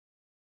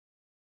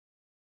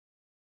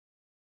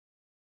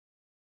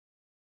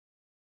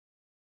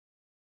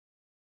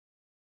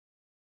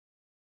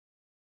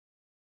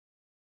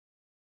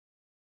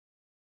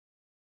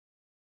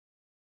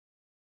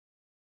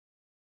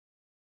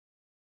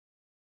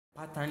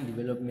pattern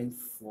development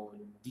for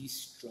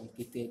this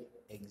truncated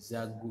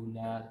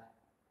hexagonal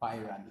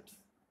pyramid.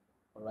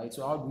 All right,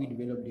 so how do we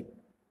develop the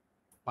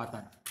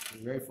pattern?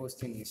 The very first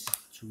thing is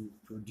to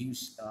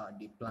produce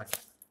the plan.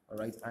 All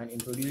right, and in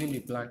producing the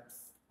plan,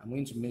 I'm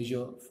going to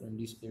measure from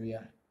this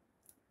area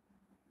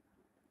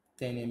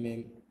 10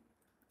 mm,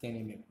 10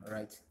 mm. All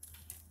right,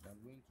 I'm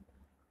going to,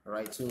 all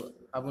right, so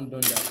I haven't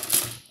done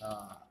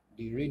that.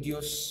 The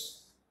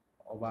radius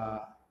of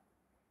our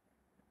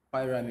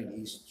pyramid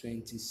is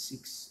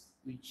 26,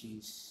 which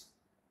is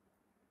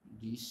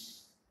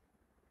this.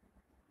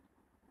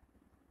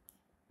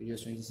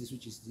 Radius 26,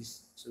 which is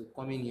this. So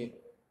come in here.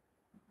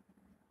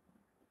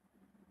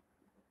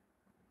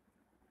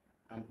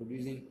 I'm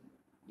producing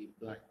the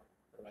plan,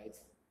 right?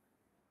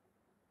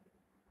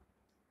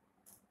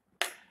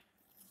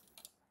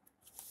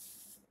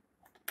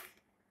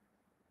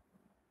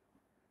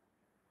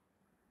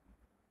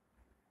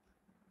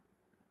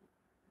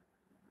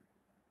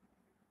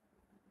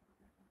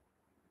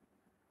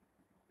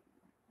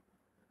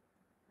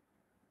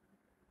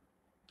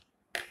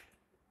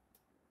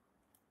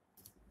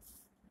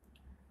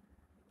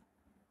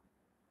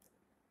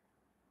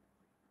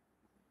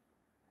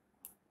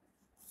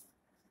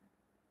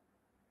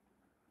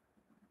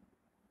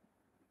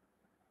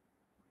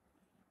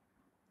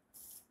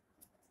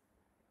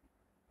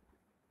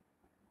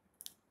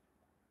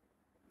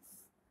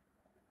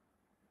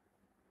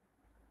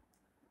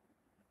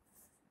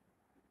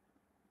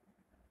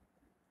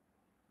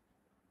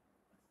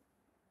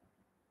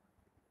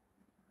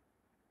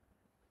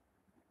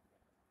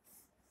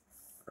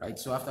 Right,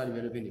 so after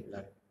developing the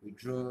plan, we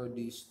draw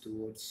this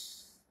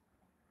towards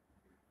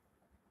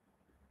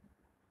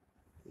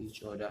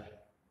each other,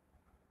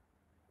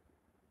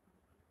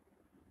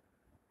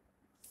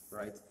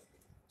 right?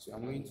 So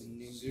I'm going to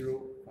name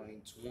 0,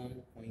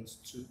 0.1,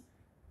 0.2,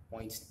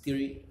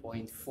 0.3,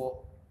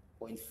 0.4,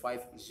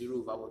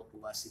 0.50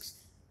 over 6.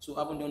 So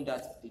having done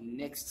that, the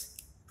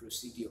next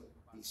procedure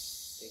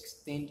is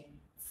extend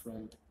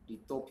from the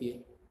top here,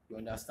 you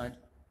understand,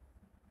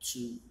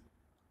 to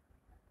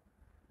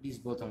this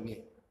bottom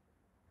here,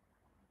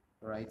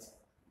 right?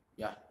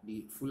 Yeah,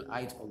 the full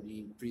height of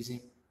the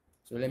prism.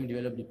 So let me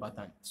develop the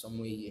pattern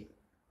somewhere here.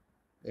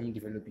 Let me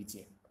develop it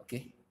here,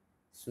 okay?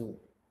 So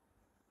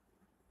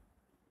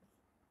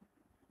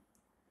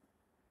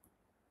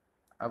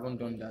I haven't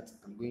done that.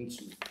 I'm going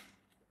to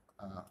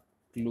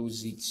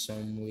close it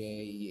somewhere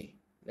here.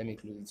 Let me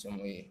close it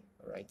somewhere here,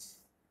 all right?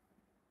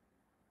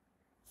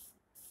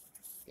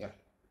 Yeah,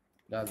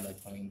 that's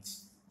like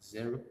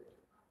 0.0.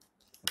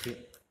 Okay,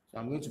 so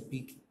I'm going to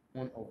pick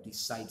one of the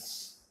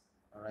sides,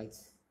 all right?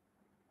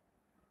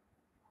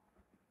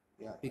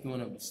 Yeah, picking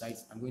one of the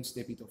sides. I'm going to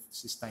step it off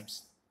 6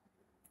 times.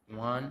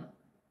 1,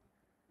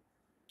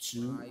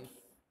 2, 5,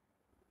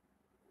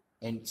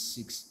 and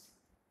 6.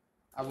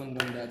 I haven't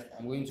done that.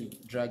 I'm going to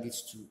drag it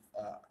to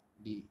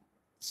the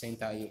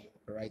center here,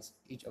 all right?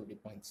 Each of the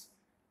points,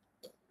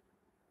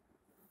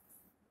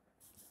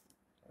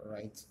 all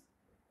right?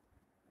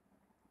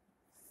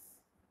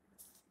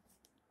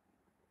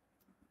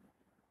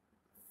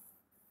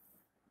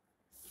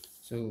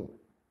 So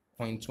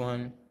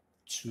 0.1,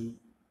 2,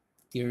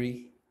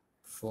 3,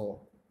 4,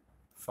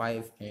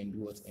 5, and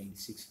what? And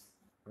 6.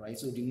 Right.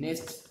 So the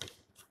next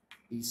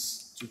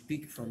is to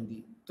pick from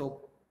the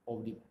top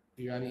of the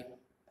pyramid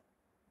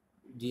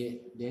there,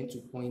 then to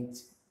point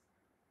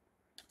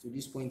to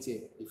this point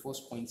here, the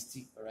first point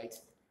T, all right,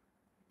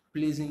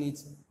 placing it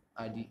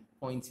at the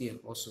point here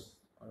also,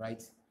 all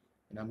right.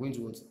 And I'm going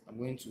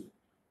to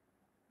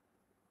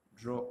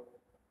draw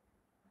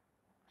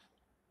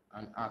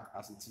an arc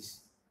as it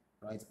is,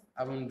 right?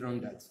 I haven't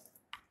drawn that.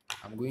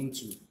 I'm going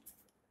to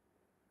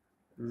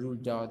rule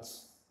that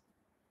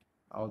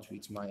out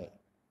with my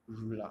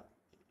ruler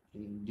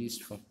in this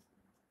form.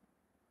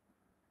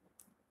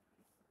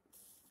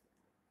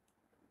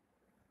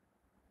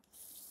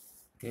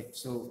 Okay,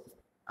 so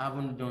I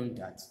haven't done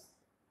that.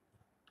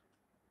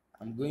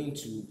 I'm going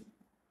to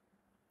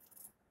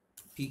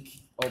pick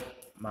up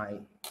my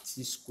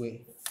t-square.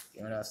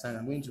 You understand?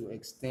 I'm going to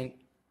extend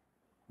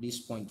this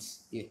point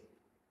here.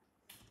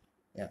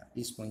 Yeah,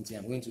 this point here.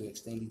 I'm going to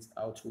extend it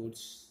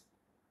outwards.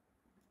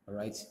 All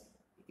right.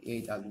 Here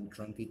it has been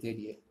truncated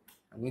here.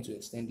 I'm going to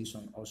extend this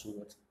one also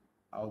what?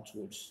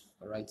 Outwards.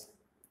 All right.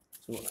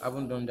 So I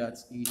haven't done that.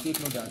 You take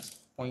note that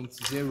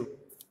 0.0,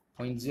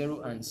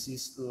 0.0 and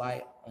 6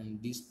 lie on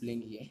this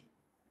plane here.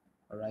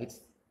 All right.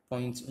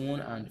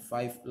 0.1 and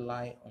 5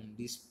 lie on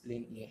this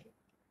plane here.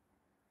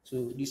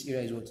 So this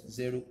area is what?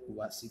 0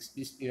 over 6.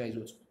 This area is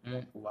what?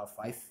 1 over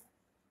 5.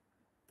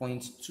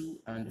 0.2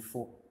 and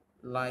 4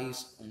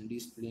 lies on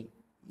this plane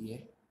here.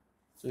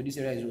 So this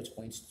area is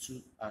what?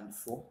 0.2 and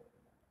 4.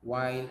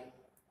 While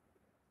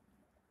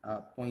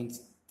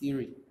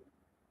 0.3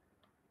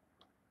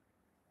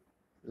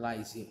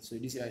 lies here. So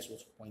this area is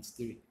what?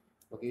 0.3.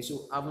 Okay,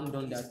 so I haven't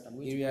done that.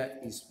 Area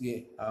is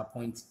where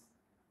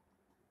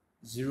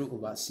 0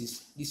 over 6.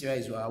 This area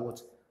is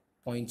what?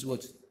 Point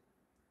what?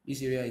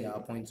 This area is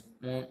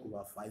 0.1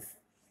 over 5.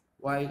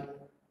 While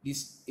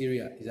this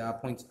area is our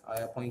point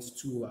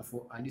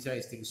 2/4, and this area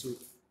is 3. So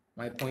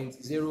my point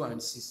 0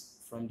 and 6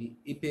 from the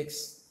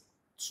apex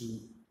to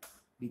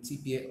the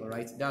tip here. All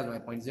right, that's my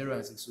point 0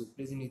 and 6. So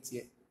placing it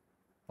here,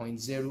 point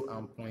 0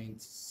 and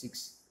point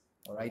 6.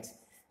 All right,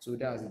 so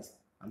that's it.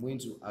 I'm going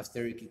to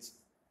asterisk it.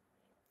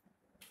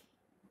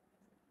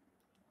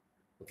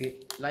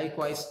 Okay,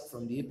 likewise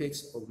from the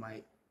apex of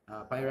my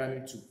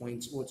pyramid to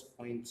point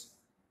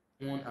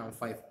 1 and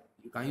 5,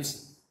 you can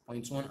use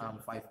point 1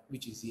 and 5,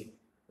 which is here.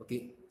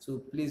 Okay, so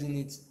placing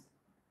it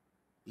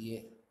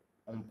here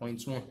on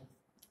point 1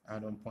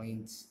 and on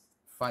point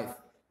 5,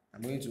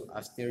 I'm going to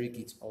asterisk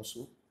it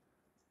also.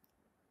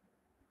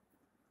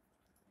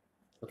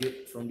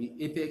 Okay, from the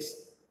apex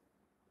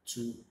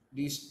to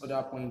this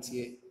other point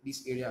here,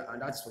 this area,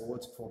 and that's for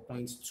what? For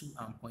point 2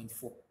 and point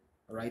 4.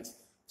 All right,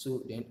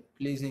 so then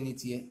placing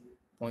it here,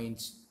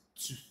 point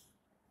 2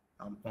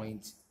 and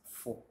point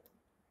 4.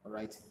 All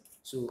right,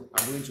 so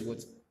I'm going to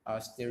what?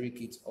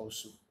 Asterisk it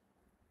also,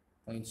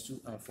 point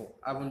 2 and 4.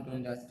 I haven't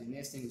done that. The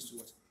next thing is to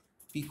what?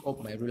 Pick up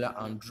my ruler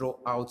and draw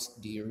out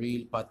the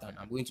real pattern.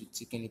 I'm going to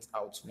thicken it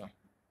out now.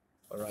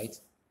 All right,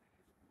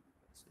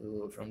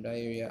 so from that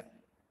area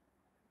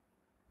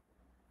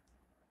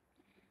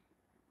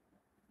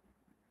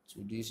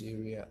to this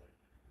area,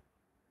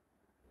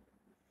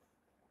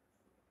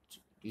 to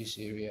this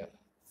area,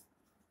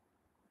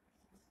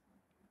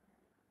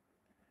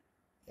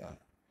 yeah,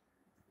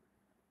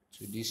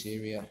 to this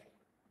area,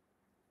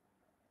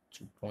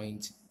 to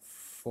point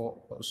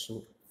 4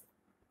 also.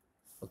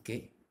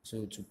 Okay,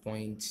 so to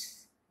point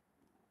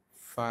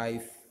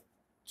 5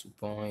 to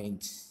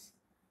point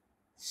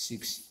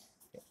 6.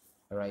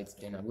 All right,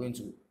 then I'm going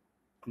to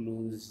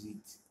close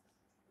it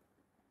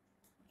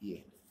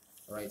here.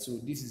 All right, so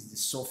this is the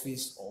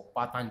surface or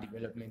pattern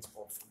development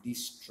of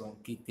this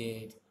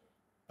truncated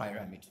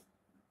pyramid.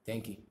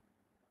 Thank you.